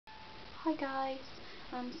Hi guys,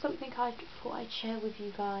 something I thought I'd share with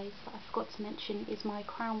you guys that I forgot to mention is my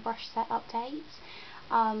crown brush set updates.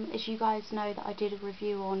 As you guys know that I did a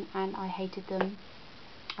review on and I hated them.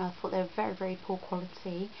 I thought they were very poor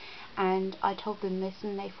quality, and I told them this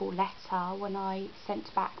in an A4 letter when I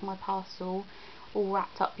sent back my parcel, all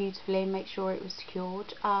wrapped up beautifully and make sure it was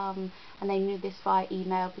secured, and they knew this via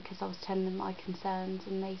email because I was telling them my concerns,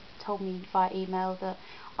 and they told me via email that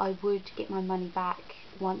I would get my money back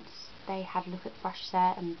once they had a look at the brush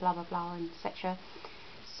set and blah blah blah and etc.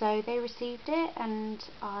 So they received it, and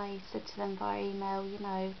I said to them via email, you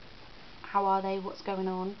know, how are they, what's going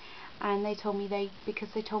on, and they told me because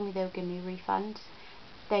they told me they would give me a refund,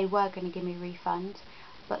 they were going to give me a refund,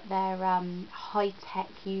 but their high-tech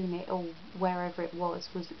unit or wherever it was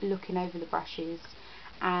looking over the brushes,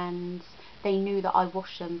 and they knew that I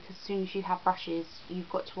wash them, because as soon as you have brushes you've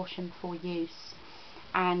got to wash them before use.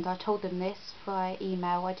 And I told them this via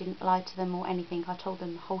email. I didn't lie to them or anything. I told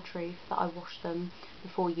them the whole truth, that I washed them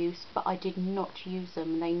before use, but I did not use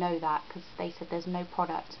them, and they know that because they said there's no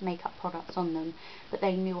makeup products on them, but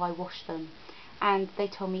they knew I washed them, and they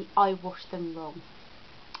told me I washed them wrong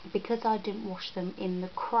because I didn't wash them in the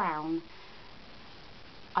crown,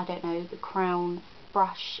 I don't know, the crown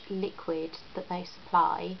brush liquid that they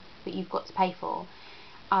supply that you've got to pay for.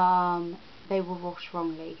 They were washed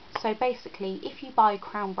wrongly. So basically, if you buy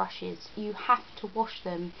crown brushes, you have to wash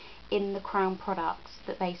them in the crown products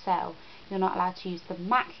that they sell. You're not allowed to use the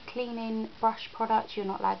MAC cleaning brush product, you're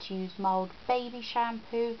not allowed to use mild baby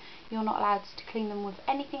shampoo, you're not allowed to clean them with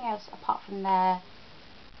anything else apart from their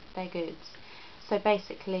goods. So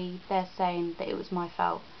basically they're saying that it was my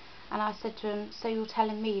fault. And I said to them, so you're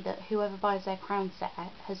telling me that whoever buys their crown set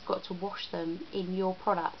has got to wash them in your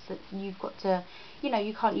products, that you've got to, you know,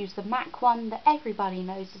 you can't use the MAC one that everybody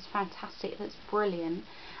knows is fantastic, that's brilliant.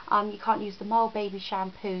 You can't use the mild baby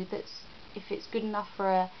shampoo that's, if it's good enough for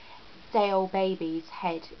a day-old baby's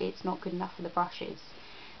head, it's not good enough for the brushes.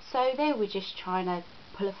 So they were just trying to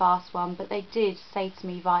pull a fast one, but they did say to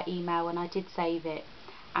me via email, and I did save it,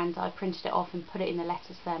 and I printed it off and put it in the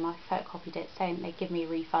letter to them. I photocopied it saying they'd give me a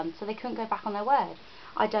refund, so they couldn't go back on their word.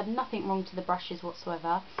 I'd done nothing wrong to the brushes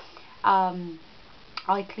whatsoever.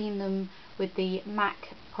 I cleaned them with the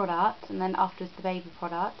MAC product, and then afterwards the baby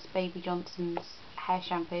product, Baby Johnson's hair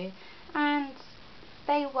shampoo, and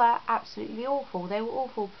they were absolutely awful. They were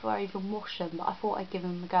awful before I even washed them, but I thought I'd give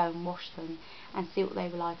them a go and wash them and see what they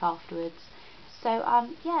were like afterwards. So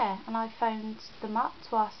yeah, and I phoned them up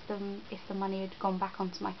to ask them if the money had gone back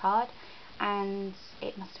onto my card, and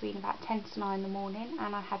it must have been about 10 to 9 in the morning,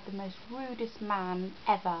 and I had the most rudest man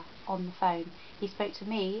ever on the phone. He spoke to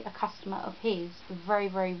me, a customer of his, very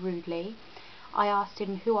rudely. I asked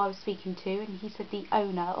him who I was speaking to, and he said the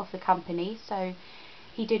owner of the company, so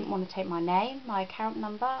he didn't want to take my name, my account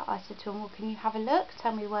number. I said to him, well, can you have a look,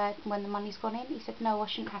 tell me when the money's gone in? He said, no, I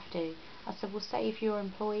shouldn't have to. I said, well, say if your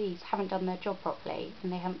employees haven't done their job properly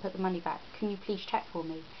and they haven't put the money back, can you please check for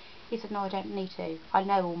me? He said, no, I don't need to. I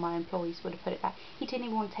know all my employees would have put it back. He didn't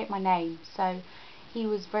even want to take my name, so he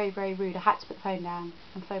was very rude. I had to put the phone down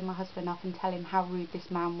and phone my husband up and tell him how rude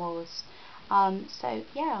this man was. So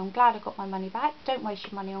yeah, I'm glad I got my money back. Don't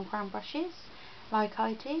waste your money on crown brushes like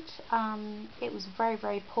I did. It was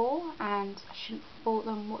very poor, and I shouldn't have bought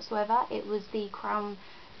them whatsoever. It was the Crown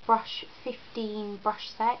Brush 15 brush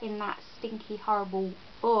set in that stinky horrible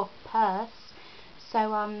purse.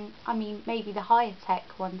 So I mean, maybe the higher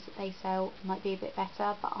tech ones that they sell might be a bit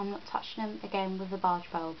better, but I'm not touching them again with a barge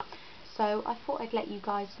pole. So I thought I'd let you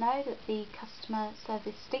guys know that the customer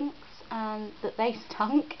service stinks, and that they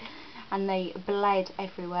stunk, and they bled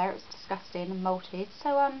everywhere. It was disgusting and molted. So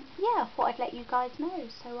yeah, I thought I'd let you guys know.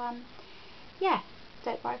 So yeah,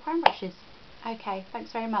 don't buy crown brushes. Okay,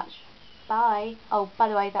 thanks very much. Bye. Oh, by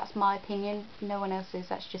the way, that's my opinion, no one else's.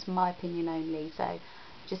 That's just my opinion only, so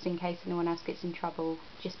just in case anyone else gets in trouble,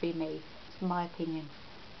 just be me. It's my opinion.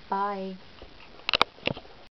 Bye.